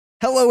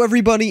Hello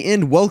everybody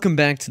and welcome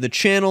back to the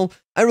channel.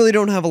 I really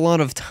don't have a lot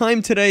of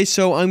time today,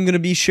 so I'm going to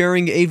be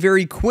sharing a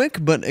very quick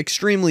but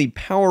extremely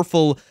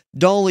powerful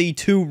DALL-E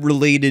 2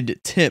 related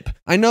tip.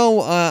 I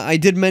know I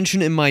did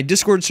mention in my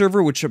Discord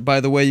server, which by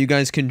the way you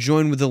guys can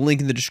join with the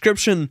link in the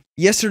description.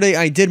 Yesterday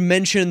I did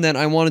mention that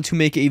I wanted to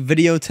make a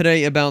video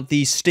today about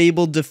the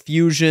Stable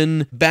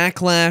Diffusion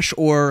backlash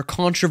or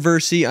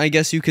controversy, I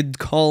guess you could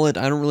call it.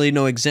 I don't really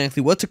know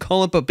exactly what to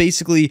call it, but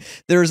basically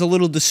there is a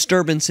little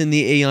disturbance in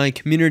the AI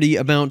community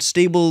about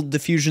Stable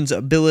Diffusion's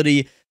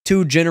ability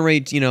to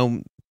generate,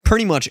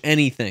 pretty much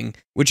anything,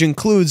 which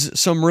includes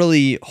some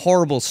really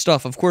horrible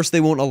stuff. Of course, they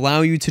won't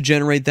allow you to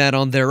generate that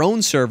on their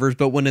own servers,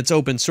 but when it's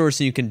open source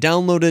and you can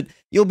download it,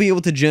 you'll be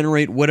able to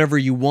generate whatever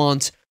you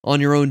want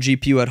on your own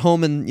GPU at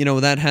home, and,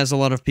 that has a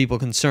lot of people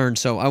concerned.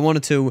 So I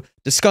wanted to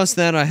discuss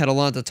that. I had a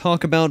lot to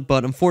talk about,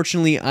 but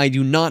unfortunately, I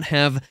do not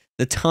have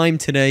the time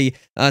today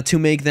to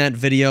make that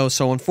video.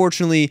 So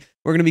unfortunately,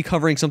 we're going to be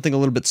covering something a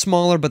little bit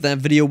smaller, but that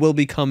video will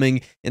be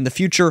coming in the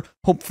future,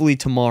 hopefully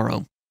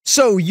tomorrow.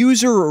 So,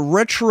 user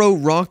Retro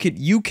Rocket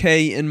UK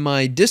in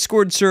my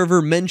Discord server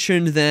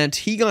mentioned that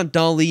he got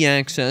DALL-E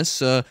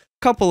access a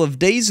couple of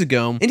days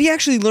ago, and he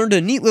actually learned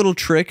a neat little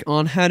trick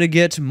on how to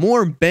get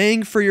more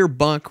bang for your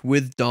buck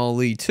with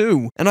DALL-E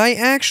 2. And I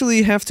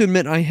actually have to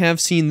admit I have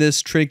seen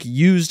this trick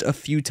used a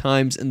few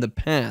times in the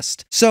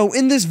past. So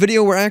in this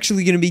video we're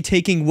actually going to be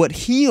taking what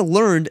he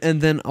learned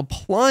and then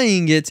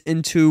applying it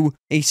into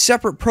a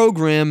separate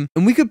program,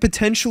 and we could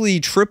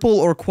potentially triple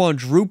or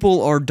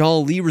quadruple our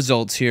DALL-E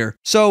results here.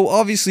 So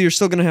obviously you're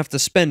still going to have to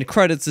spend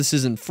credits. This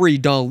isn't free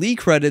DALL-E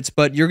credits,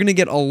 but you're going to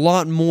get a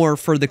lot more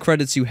for the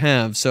credits you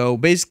have. So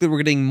basically we're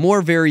getting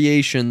more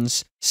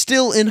variations,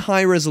 still in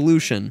high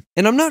resolution.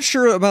 And I'm not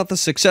sure about the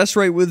success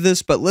rate with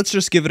this, but let's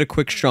just give it a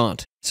quick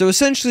shot. So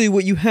essentially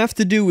what you have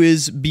to do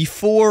is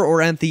before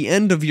or at the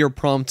end of your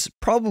prompt,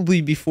 probably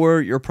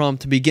before your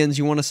prompt begins,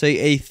 you want to say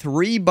a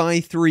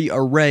 3x3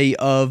 array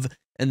of,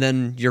 and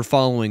then your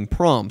following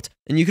prompt.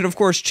 And you can of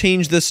course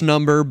change this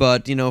number,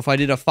 but if I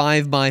did a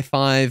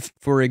 5x5,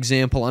 for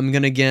example, I'm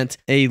going to get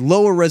a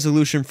lower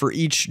resolution for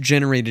each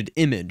generated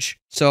image.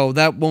 So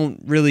that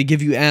won't really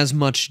give you as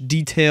much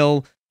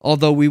detail,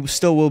 although we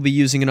still will be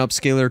using an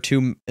upscaler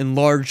to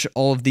enlarge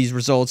all of these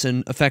results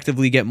and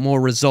effectively get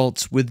more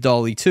results with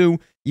DALL-E 2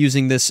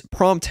 using this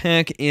prompt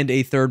hack and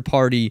a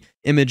third-party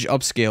image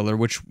upscaler,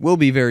 which will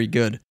be very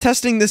good.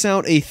 Testing this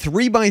out, a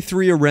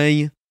 3x3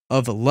 array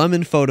of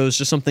lemon photos,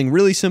 just something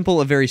really simple,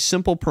 a very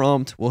simple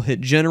prompt. We'll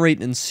hit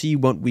generate and see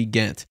what we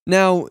get.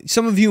 Now,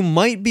 some of you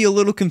might be a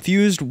little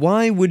confused.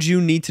 Why would you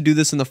need to do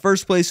this in the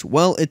first place?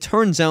 Well, it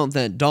turns out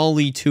that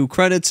DALL-E 2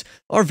 credits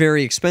are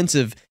very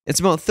expensive. It's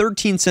about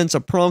 13 cents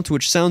a prompt,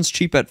 which sounds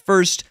cheap at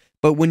first,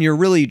 but when you're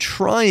really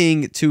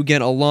trying to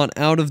get a lot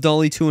out of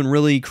DALL-E 2 and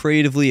really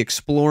creatively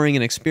exploring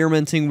and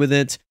experimenting with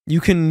it,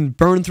 you can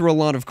burn through a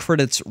lot of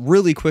credits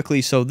really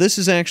quickly. So this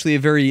is actually a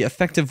very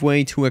effective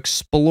way to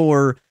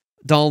explore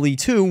DALL-E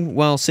 2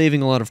 while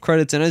saving a lot of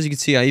credits. And as you can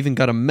see, I even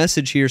got a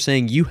message here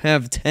saying you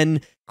have 10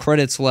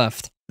 credits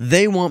left.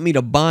 They want me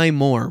to buy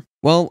more.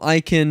 Well, I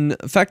can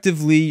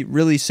effectively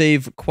really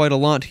save quite a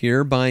lot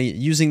here by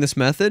using this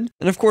method.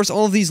 And of course,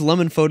 all of these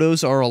lemon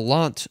photos are a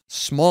lot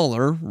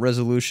smaller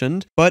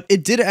resolution, but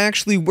it did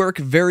actually work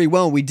very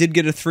well. We did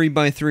get a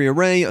 3x3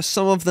 array.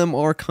 Some of them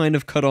are kind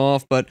of cut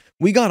off, but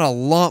we got a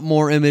lot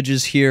more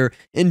images here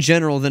in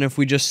general than if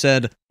we just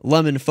said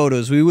lemon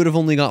photos. We would have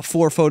only got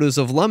 4 photos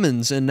of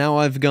lemons, and now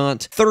I've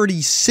got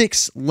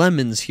 36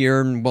 lemons here,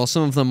 and while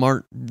some of them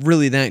aren't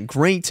really that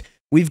great,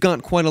 we've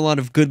got quite a lot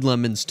of good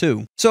lemons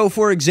too. So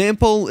for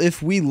example,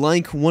 if we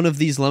like one of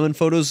these lemon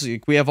photos,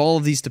 we have all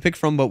of these to pick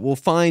from, but we'll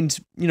find,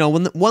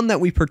 one that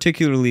we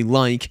particularly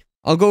like.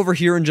 I'll go over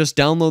here and just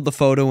download the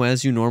photo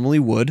as you normally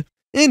would.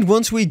 And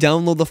once we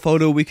download the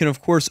photo, we can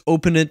of course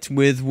open it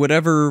with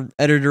whatever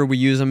editor we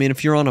use. I mean,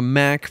 if you're on a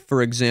Mac,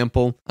 for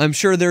example, I'm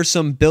sure there's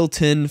some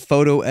built-in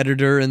photo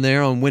editor in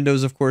there. On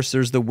Windows, of course,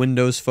 there's the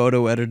Windows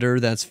photo editor.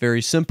 That's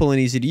very simple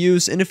and easy to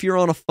use. And if you're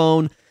on a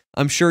phone,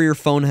 I'm sure your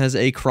phone has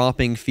a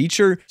cropping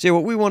feature. So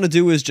what we want to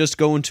do is just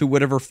go into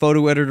whatever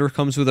photo editor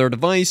comes with our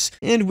device,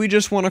 and we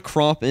just want to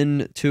crop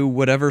into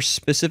whatever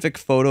specific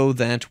photo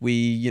that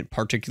we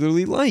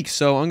particularly like.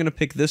 So I'm going to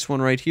pick this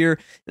one right here.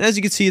 And as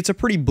you can see, it's a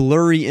pretty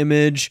blurry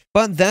image,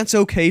 but that's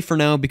okay for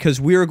now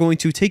because we are going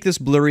to take this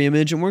blurry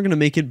image and we're going to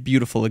make it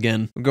beautiful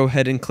again. We'll go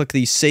ahead and click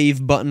the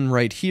save button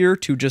right here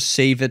to just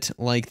save it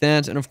like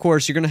that. And of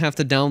course, you're going to have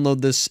to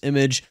download this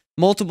image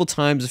multiple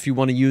times if you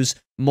want to use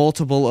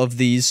multiple of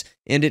these,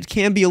 and it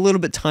can be a little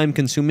bit time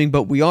consuming,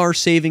 but we are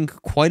saving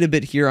quite a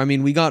bit here. I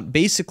mean, we got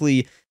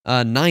basically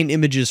 9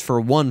 images for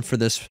one for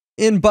this.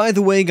 And by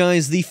the way,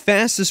 guys, the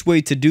fastest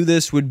way to do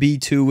this would be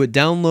to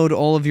download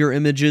all of your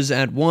images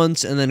at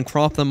once and then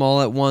crop them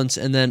all at once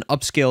and then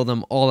upscale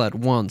them all at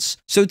once.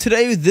 So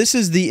today, this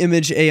is the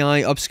image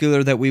AI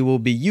upscaler that we will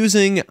be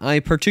using. I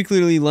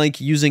particularly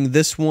like using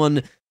this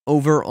one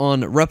over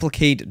on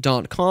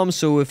replicate.com.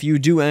 So if you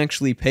do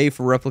actually pay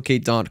for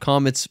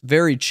replicate.com, it's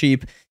very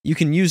cheap you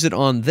can use it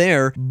on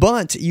there,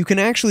 but you can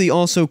actually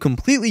also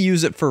completely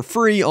use it for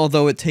free,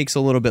 although it takes a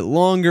little bit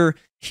longer,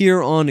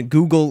 here on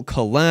Google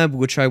Colab,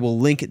 which I will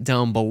link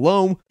down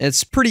below.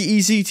 It's pretty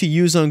easy to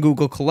use on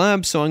Google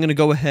Colab, so I'm going to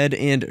go ahead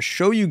and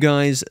show you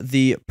guys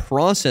the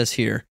process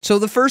here. So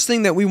the first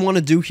thing that we want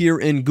to do here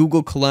in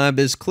Google Colab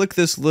is click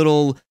this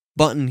little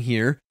button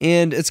here,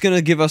 and it's going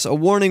to give us a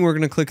warning. We're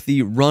going to click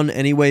the Run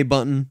Anyway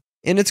button.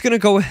 And it's going to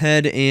go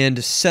ahead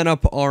and set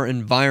up our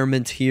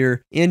environment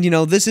here. And,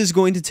 this is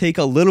going to take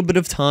a little bit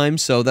of time.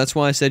 So that's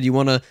why I said you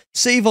want to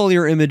save all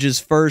your images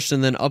first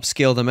and then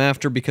upscale them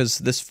after, because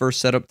this first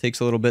setup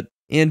takes a little bit.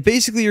 And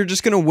basically, you're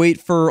just going to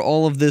wait for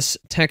all of this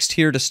text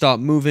here to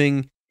stop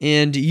moving.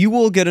 And you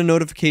will get a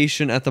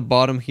notification at the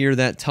bottom here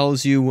that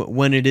tells you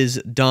when it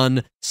is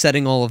done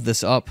setting all of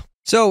this up.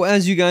 So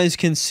as you guys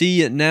can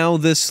see, now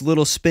this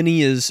little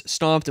spinny is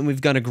stopped and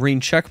we've got a green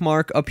check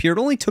mark up here. It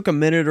only took a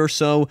minute or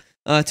so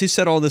to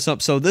set all this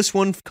up. So this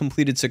one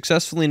completed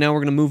successfully. Now we're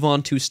going to move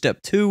on to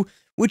step 2,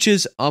 which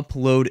is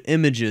upload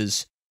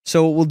images.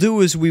 So what we'll do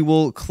is we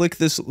will click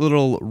this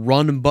little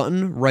run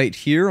button right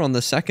here on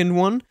the second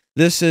one.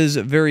 This is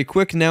very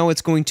quick. Now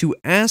it's going to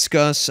ask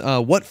us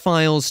what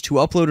files to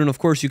upload. And of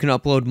course, you can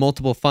upload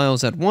multiple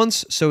files at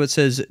once. So it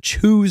says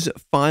choose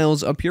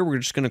files up here. We're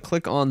just going to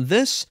click on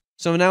this.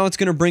 So now it's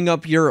going to bring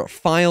up your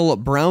file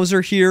browser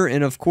here,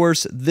 and of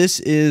course, this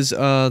is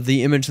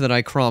the image that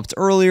I cropped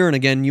earlier, and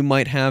again, you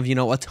might have,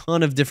 a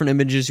ton of different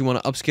images you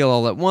want to upscale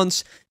all at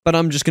once, but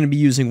I'm just going to be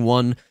using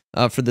one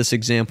for this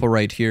example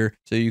right here.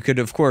 So you could,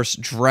 of course,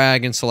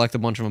 drag and select a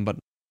bunch of them, but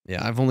yeah,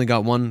 I've only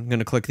got one. I'm going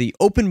to click the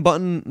Open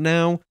button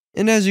now,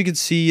 and as you can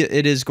see,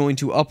 it is going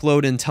to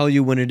upload and tell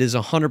you when it is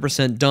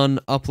 100% done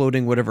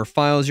uploading whatever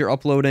files you're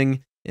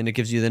uploading. And it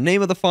gives you the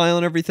name of the file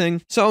and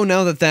everything. So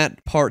now that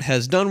that part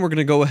has done, we're going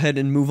to go ahead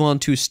and move on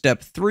to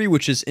step 3,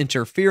 which is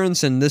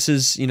interference. And this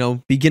is,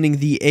 beginning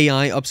the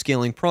AI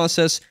upscaling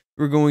process.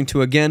 We're going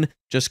to, again,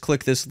 just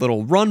click this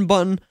little run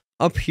button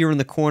up here in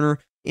the corner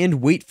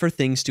and wait for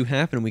things to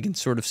happen. We can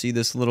sort of see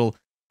this little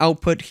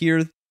output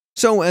here.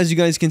 So as you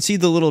guys can see,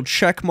 the little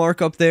check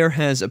mark up there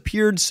has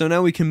appeared. So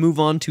now we can move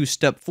on to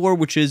step 4,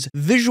 which is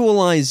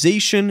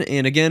visualization.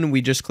 And again,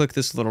 we just click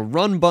this little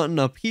run button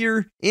up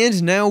here.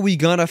 And now we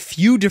got a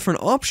few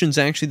different options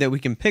actually that we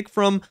can pick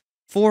from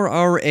for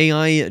our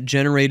AI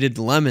generated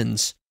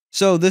lemons.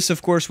 So this,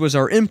 of course, was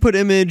our input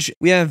image.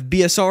 We have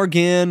BSR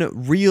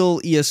GAN, Real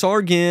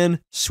ESR GAN,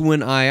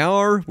 Swin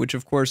IR, which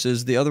of course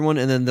is the other one,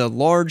 and then the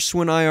large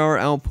Swin IR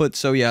output.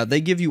 So yeah, they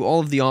give you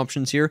all of the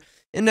options here.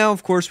 And now,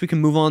 of course, we can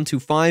move on to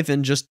 5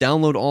 and just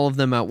download all of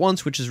them at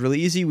once, which is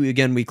really easy.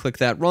 We click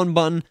that run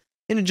button,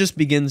 and it just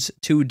begins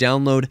to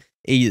download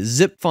a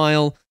zip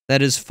file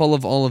that is full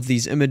of all of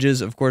these images,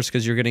 of course,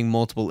 because you're getting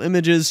multiple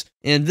images.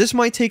 And this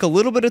might take a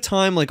little bit of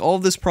time, like all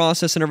of this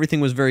process and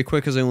everything was very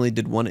quick because I only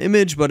did one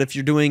image, but if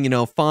you're doing,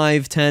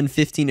 5, 10,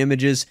 15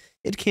 images,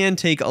 it can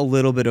take a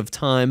little bit of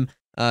time,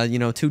 to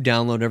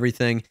download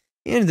everything.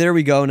 And there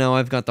we go. Now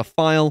I've got the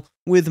file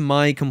with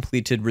my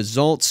completed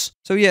results.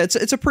 So yeah,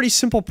 it's a pretty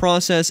simple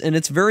process, and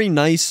it's very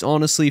nice,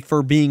 honestly,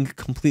 for being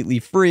completely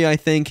free, I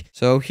think.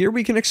 So here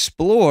we can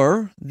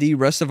explore the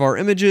rest of our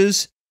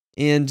images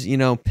and,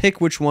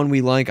 pick which one we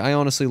like. I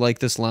honestly like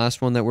this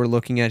last one that we're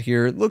looking at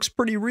here. It looks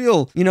pretty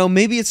real.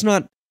 Maybe it's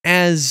not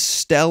as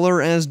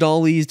stellar as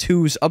DALL-E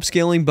 2's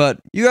upscaling, but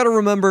you got to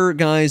remember,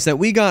 guys, that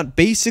we got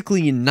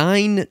basically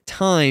 9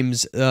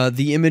 times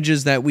the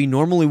images that we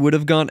normally would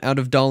have got out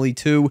of DALL-E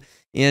 2,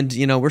 and,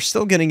 we're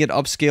still getting it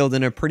upscaled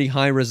in a pretty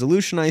high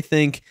resolution, I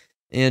think,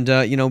 and,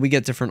 we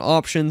get different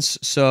options.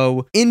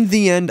 So in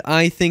the end,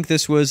 I think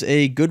this was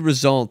a good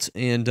result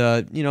and,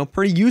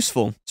 pretty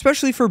useful,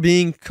 especially for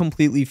being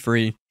completely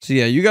free. So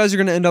yeah, you guys are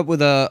going to end up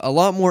with a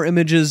lot more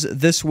images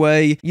this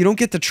way. You don't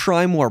get to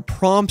try more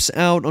prompts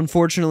out,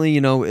 unfortunately.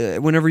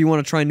 Whenever you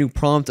want to try a new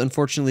prompt,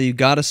 unfortunately, you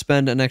got to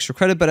spend an extra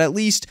credit, but at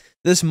least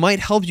this might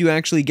help you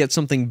actually get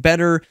something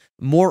better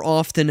more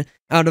often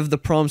out of the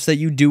prompts that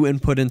you do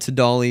input into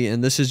DALL-E.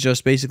 And this is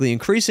just basically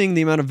increasing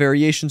the amount of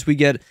variations we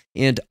get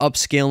and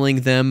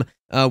upscaling them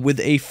with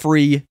a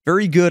free,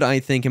 very good, I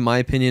think, in my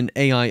opinion,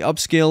 AI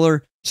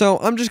upscaler. So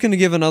I'm just going to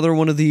give another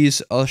one of these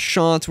a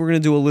shot. We're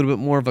going to do a little bit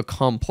more of a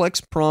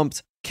complex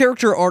prompt.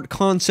 Character art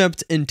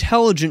concept,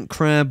 intelligent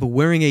crab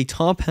wearing a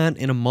top hat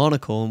and a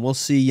monocle. And we'll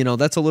see,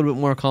 that's a little bit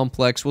more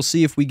complex. We'll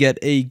see if we get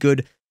a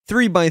good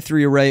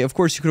 3x3 array. Of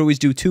course, you could always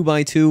do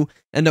 2x2,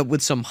 end up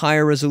with some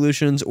higher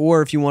resolutions,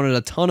 or if you wanted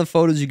a ton of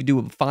photos, you could do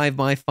a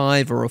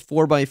 5x5 or a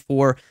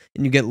 4x4,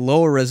 and you get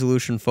lower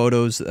resolution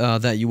photos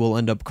that you will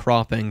end up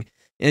cropping.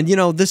 And,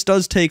 this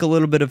does take a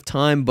little bit of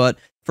time, but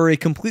for a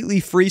completely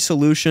free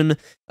solution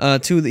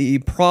to the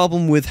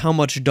problem with how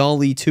much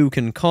DALL-E 2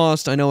 can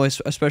cost, I know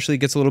especially it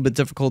gets a little bit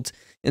difficult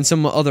in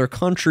some other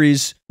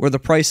countries where the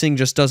pricing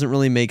just doesn't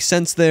really make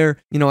sense there.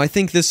 I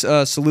think this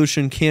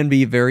solution can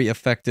be very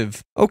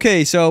effective.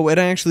 Okay, so it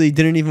actually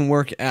didn't even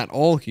work at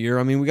all here.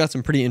 I mean, we got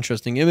some pretty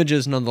interesting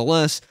images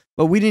nonetheless,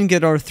 but we didn't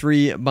get our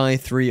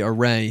 3x3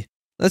 array.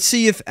 Let's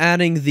see if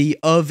adding the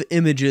of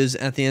images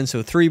at the end,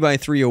 so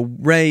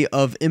 3x3 array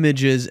of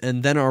images,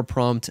 and then our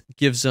prompt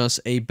gives us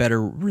a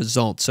better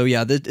result. So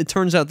yeah, it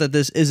turns out that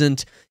this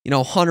isn't,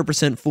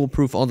 100%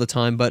 foolproof all the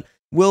time, but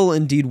will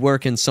indeed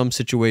work in some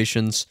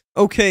situations.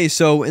 Okay,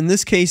 so in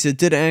this case, it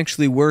did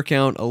actually work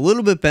out a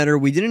little bit better.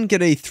 We didn't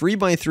get a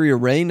 3x3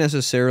 array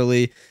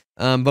necessarily,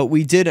 but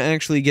we did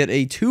actually get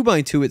a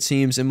 2x2, it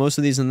seems, in most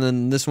of these, and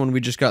then this one we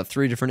just got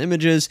 3 different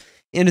images.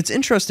 And it's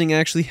interesting,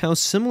 actually, how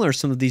similar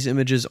some of these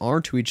images are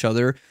to each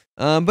other.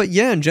 But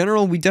yeah, in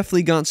general, we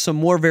definitely got some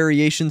more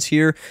variations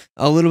here,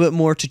 a little bit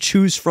more to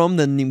choose from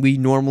than we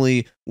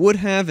normally would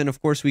have, and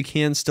of course, we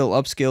can still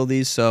upscale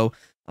these, so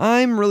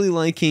I'm really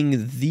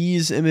liking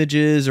these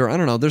images, or I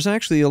don't know, there's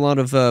actually a lot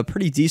of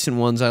pretty decent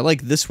ones. I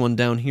like this one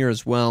down here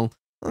as well.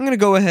 I'm going to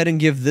go ahead and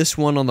give this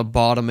one on the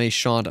bottom a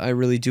shot. I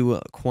really do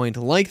quite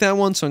like that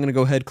one, so I'm going to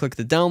go ahead and click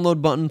the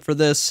download button for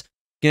this.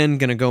 Again,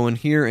 going to go in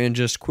here and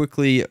just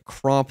quickly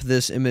crop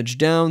this image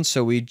down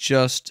so we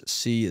just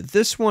see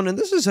this one. And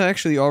this is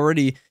actually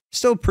already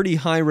still pretty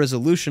high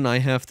resolution, I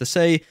have to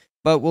say,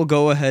 but we'll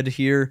go ahead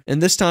here.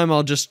 And this time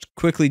I'll just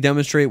quickly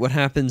demonstrate what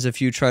happens if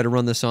you try to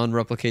run this on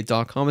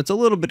replicate.com. It's a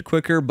little bit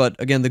quicker, but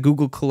again, the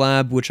Google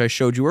collab, which I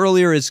showed you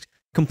earlier, is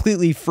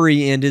completely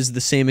free and is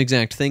the same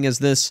exact thing as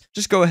this.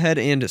 Just go ahead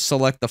and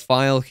select the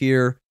file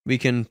here. We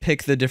can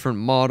pick the different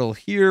model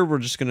here. We're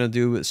just going to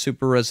do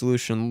super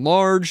resolution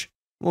large.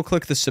 We'll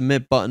click the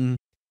submit button,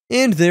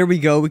 and there we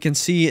go. We can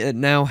see it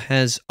now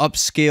has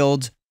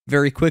upscaled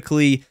very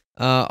quickly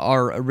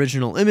our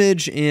original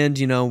image, and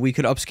we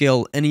could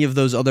upscale any of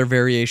those other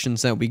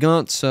variations that we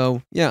got.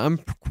 So yeah, I'm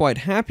quite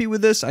happy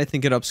with this. I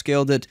think it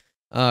upscaled it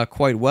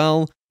quite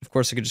well. Of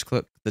course, I could just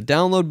click the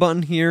download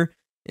button here,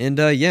 and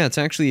yeah, it's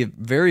actually a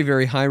very,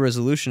 very high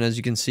resolution, as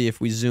you can see if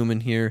we zoom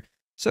in here.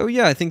 So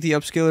yeah, I think the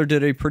upscaler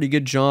did a pretty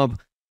good job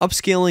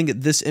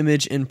upscaling this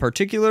image in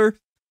particular.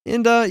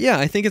 And yeah,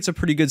 I think it's a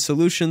pretty good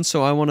solution,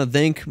 so I want to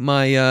thank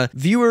my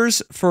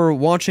viewers for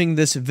watching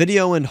this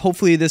video, and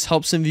hopefully this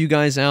helps some of you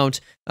guys out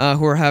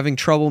who are having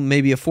trouble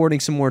maybe affording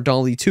some more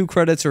DALL-E 2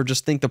 credits, or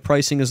just think the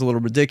pricing is a little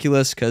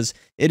ridiculous, because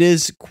it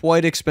is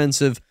quite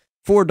expensive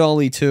for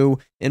DALL-E 2,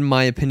 in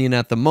my opinion,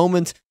 at the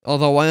moment.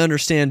 Although I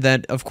understand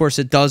that, of course,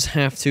 it does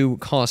have to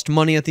cost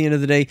money at the end of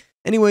the day.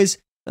 Anyways,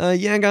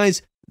 yeah,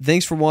 guys,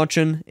 thanks for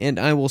watching, and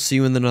I will see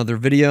you in another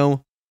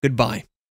video. Goodbye.